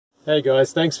Hey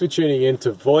guys, thanks for tuning in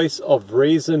to Voice of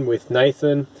Reason with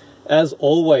Nathan. As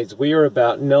always, we are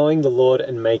about knowing the Lord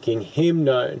and making Him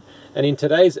known. And in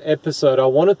today's episode, I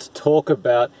wanted to talk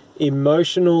about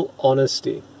emotional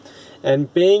honesty.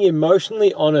 And being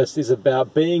emotionally honest is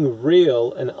about being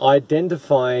real and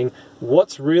identifying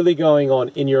what's really going on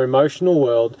in your emotional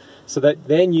world so that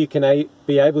then you can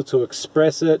be able to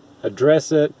express it,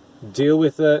 address it, deal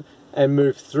with it, and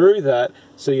move through that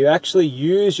so you actually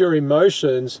use your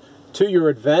emotions to your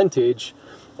advantage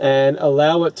and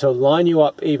allow it to line you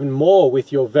up even more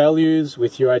with your values,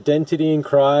 with your identity in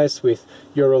Christ, with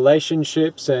your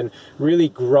relationships, and really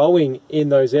growing in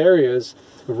those areas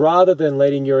rather than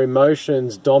letting your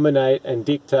emotions dominate and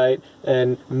dictate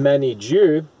and manage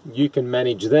you. You can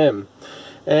manage them.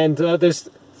 And there's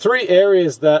three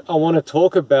areas that I want to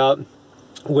talk about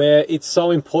where it's so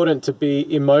important to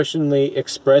be emotionally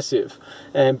expressive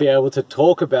and be able to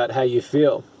talk about how you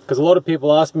feel. Because a lot of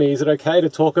people ask me, is it okay to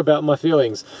talk about my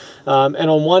feelings? And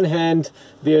on one hand,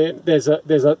 there is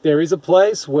a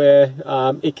place where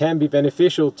it can be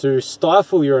beneficial to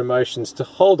stifle your emotions, to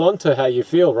hold on to how you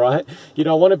feel, right? You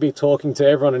don't want to be talking to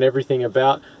everyone and everything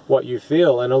about what you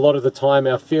feel. And a lot of the time,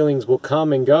 our feelings will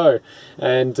come and go.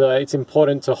 And it's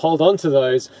important to hold on to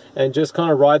those and just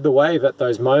kind of ride the wave at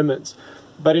those moments.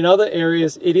 But in other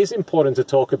areas, it is important to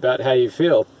talk about how you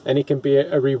feel, and it can be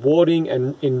a rewarding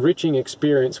and enriching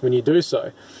experience when you do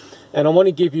so. And I want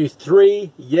to give you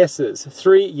three yeses,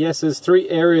 three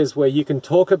areas where you can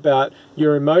talk about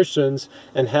your emotions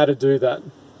and how to do that.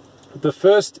 The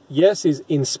first yes is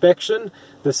inspection,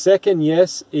 the second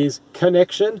yes is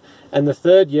connection, and the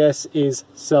third yes is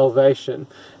salvation.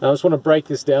 And I just want to break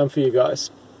this down for you guys.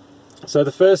 So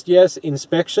the first yes,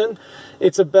 inspection,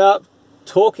 it's about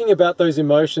talking about those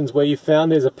emotions where you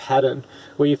found there's a pattern,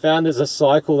 where you found there's a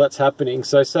cycle that's happening.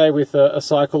 So say with a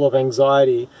cycle of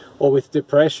anxiety or with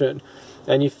depression,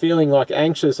 and you're feeling like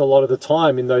anxious a lot of the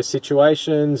time in those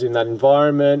situations, in that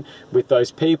environment, with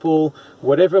those people,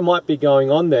 whatever might be going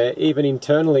on there, even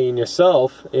internally in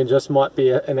yourself, it just might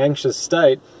be an anxious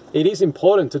state. It is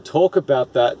important to talk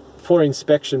about that for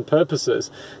inspection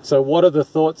purposes. So what are the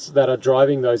thoughts that are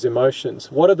driving those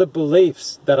emotions? What are the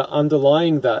beliefs that are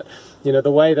underlying that? You know,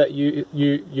 the way that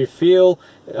you feel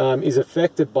is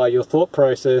affected by your thought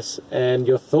process, and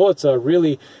your thoughts are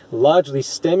really largely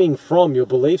stemming from your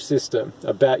belief system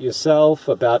about yourself,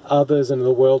 about others, and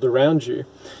the world around you.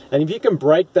 And if you can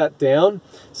break that down,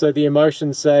 so the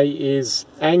emotion, say, is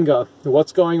anger,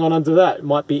 what's going on under that? It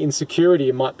might be insecurity,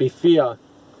 it might be fear,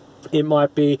 it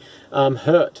might be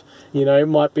hurt, you know, it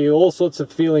might be all sorts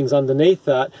of feelings underneath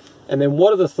that. And then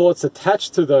what are the thoughts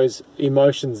attached to those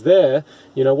emotions there?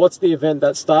 You know, what's the event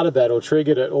that started that or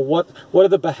triggered it? Or what are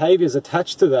the behaviors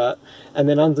attached to that? And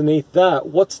then underneath that,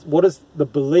 what is the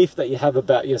belief that you have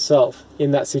about yourself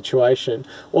in that situation?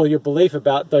 Or your belief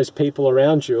about those people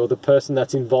around you, or the person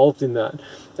that's involved in that,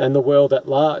 and the world at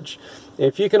large.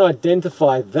 If you can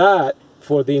identify that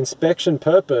for the inspection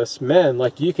purpose, man,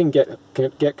 like you can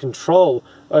get control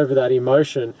over that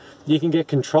emotion. You can get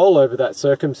control over that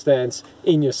circumstance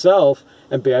in yourself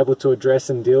and be able to address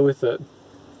and deal with it.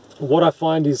 What I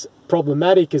find is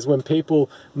problematic is when people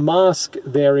mask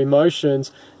their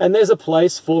emotions, and there's a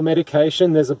place for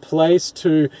medication, there's a place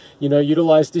to, you know,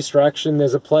 utilize distraction,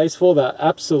 there's a place for that,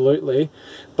 absolutely.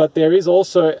 But there is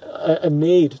also a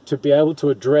need to be able to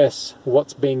address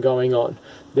what's been going on.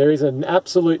 There is an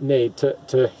absolute need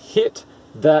to hit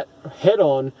that head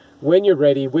on when you're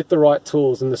ready with the right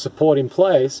tools and the support in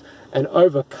place, and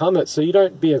overcome it so you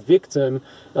don't be a victim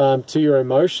to your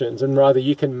emotions, and rather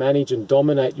you can manage and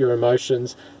dominate your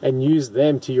emotions and use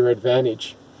them to your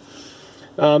advantage.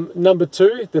 Number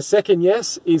two, the second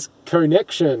yes is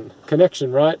connection,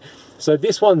 right? So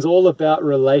this one's all about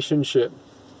relationship.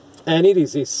 And it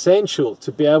is essential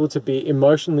to be able to be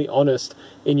emotionally honest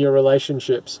in your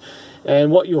relationships.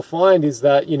 And what you'll find is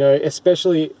that, you know,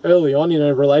 especially early on in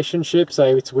a relationship,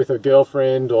 say it's with a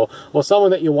girlfriend or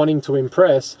someone that you're wanting to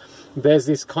impress, there's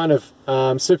this kind of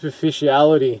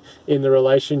superficiality in the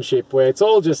relationship where it's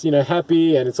all just, you know,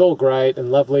 happy and it's all great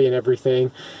and lovely and everything.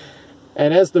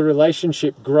 And as the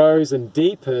relationship grows and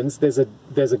deepens, there's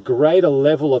a greater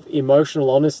level of emotional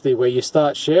honesty where you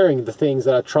start sharing the things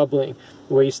that are troubling,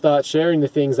 where you start sharing the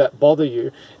things that bother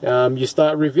you. You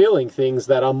start revealing things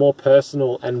that are more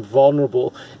personal and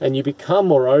vulnerable, and you become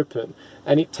more open.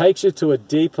 And it takes you to a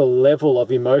deeper level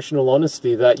of emotional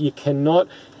honesty that you cannot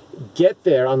get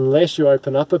there unless you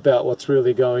open up about what's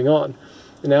really going on.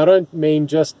 Now, I don't mean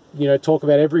just, you know, talk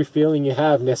about every feeling you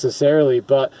have necessarily,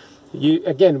 but you,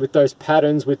 again, with those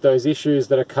patterns, with those issues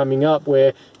that are coming up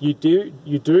where you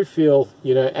do feel,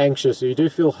 anxious, or you do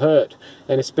feel hurt,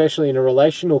 and especially in a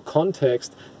relational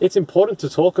context, it's important to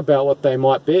talk about what they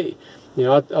might be.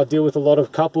 I deal with a lot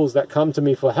of couples that come to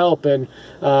me for help, and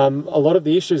a lot of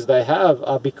the issues they have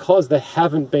are because they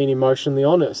haven't been emotionally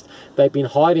honest. They've been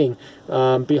hiding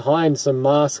behind some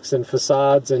masks and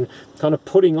facades, and kind of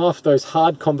putting off those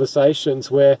hard conversations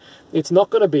where it's not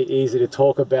going to be easy to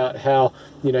talk about how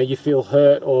you feel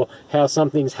hurt, or how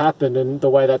something's happened and the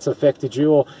way that's affected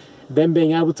you, or them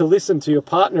being able to listen to your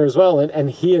partner as well and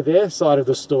hear their side of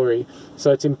the story.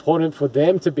 So it's important for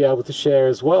them to be able to share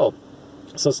as well.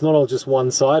 So it's not all just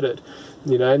one-sided,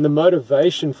 and the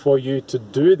motivation for you to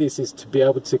do this is to be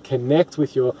able to connect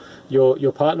with your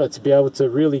partner, to be able to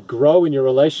really grow in your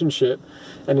relationship.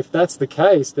 And if that's the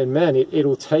case, then man,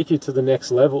 it'll take you to the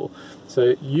next level.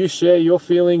 So you share your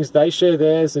feelings, they share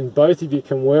theirs, and both of you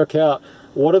can work out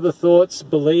what are the thoughts,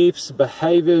 beliefs,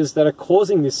 behaviors that are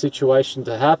causing this situation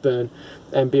to happen,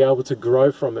 and be able to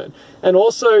grow from it. And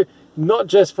also, not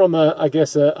just from not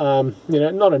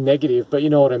a negative, but you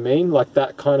know what I mean, like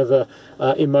that kind of a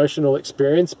emotional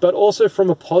experience, but also from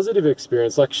a positive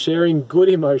experience, like sharing good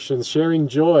emotions, sharing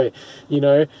joy,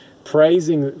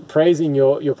 praising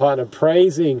your partner,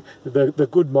 praising the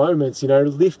good moments,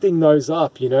 lifting those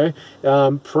up,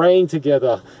 praying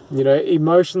together,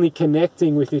 emotionally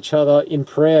connecting with each other in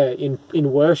prayer,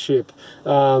 in worship,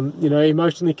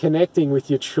 emotionally connecting with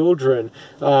your children.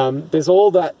 There's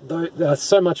all that, there's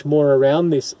so much more around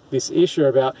this issue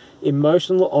about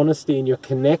emotional honesty in your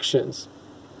connections.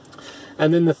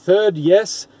 And then the third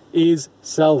yes is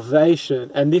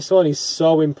salvation. And this one is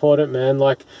so important, man.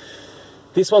 Like,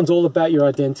 this one's all about your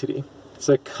identity.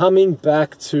 So coming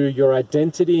back to your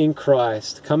identity in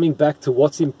Christ, coming back to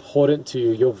what's important to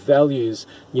you, your values,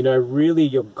 really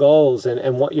your goals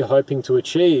and what you're hoping to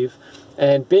achieve,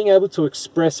 and being able to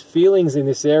express feelings in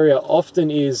this area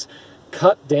often is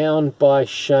cut down by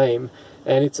shame.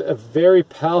 And it's a very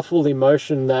powerful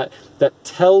emotion that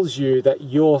tells you that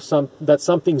that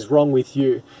something's wrong with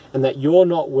you and that you're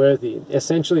not worthy.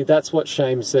 Essentially, that's what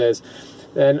shame says.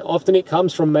 And often it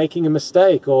comes from making a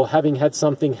mistake or having had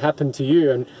something happen to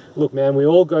you. And look, man, we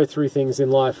all go through things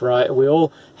in life, right? We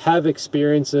all have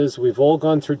experiences. We've all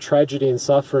gone through tragedy and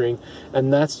suffering.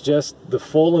 And that's just the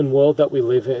fallen world that we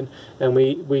live in. And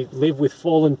we live with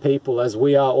fallen people, as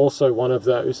we are also one of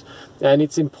those. And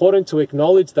it's important to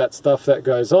acknowledge that stuff that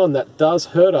goes on, that does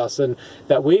hurt us, and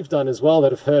that we've done as well,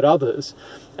 that have hurt others.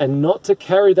 And not to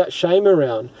carry that shame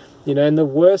around. And the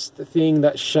worst thing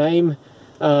that shame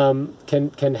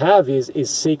can have is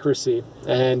secrecy.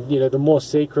 And the more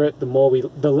secret,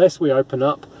 the less we open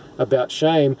up about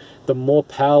shame, the more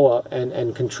power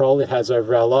and control it has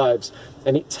over our lives.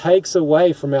 And it takes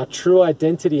away from our true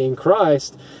identity in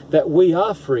Christ, that we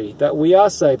are free, that we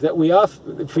are saved, that we are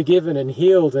forgiven and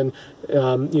healed, and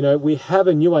we have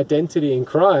a new identity in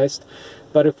Christ.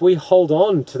 But if we hold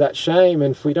on to that shame,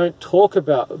 and if we don't talk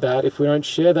about that, if we don't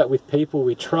share that with people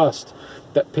we trust,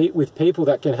 with people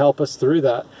that can help us through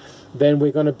that, then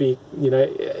we're going to be, in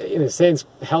a sense,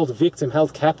 held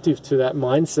captive to that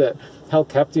mindset, held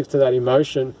captive to that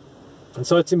emotion. And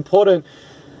so it's important,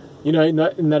 in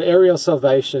that area of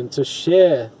salvation, to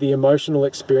share the emotional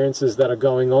experiences that are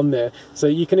going on there, so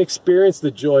you can experience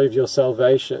the joy of your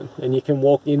salvation, and you can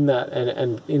walk in that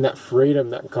and in that freedom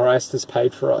that Christ has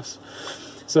paid for us.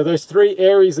 So those three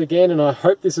areas again, and I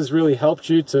hope this has really helped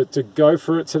you to go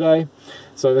through it today.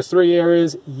 So those three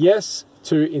areas: yes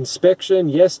to inspection,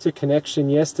 yes to connection,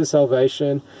 yes to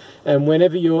salvation. And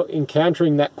whenever you're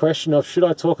encountering that question of, should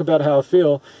I talk about how I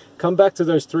feel, come back to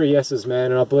those three yeses,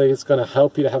 man. And I believe it's going to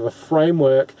help you to have a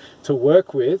framework to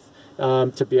work with,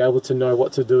 to be able to know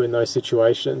what to do in those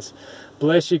situations.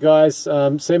 Bless you guys.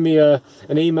 Send me an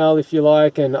email if you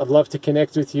like, and I'd love to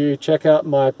connect with you. Check out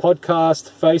my podcast,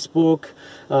 Facebook,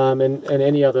 and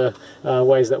any other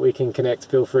ways that we can connect.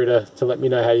 Feel free to let me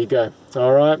know how you go.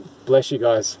 All right. Bless you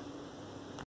guys.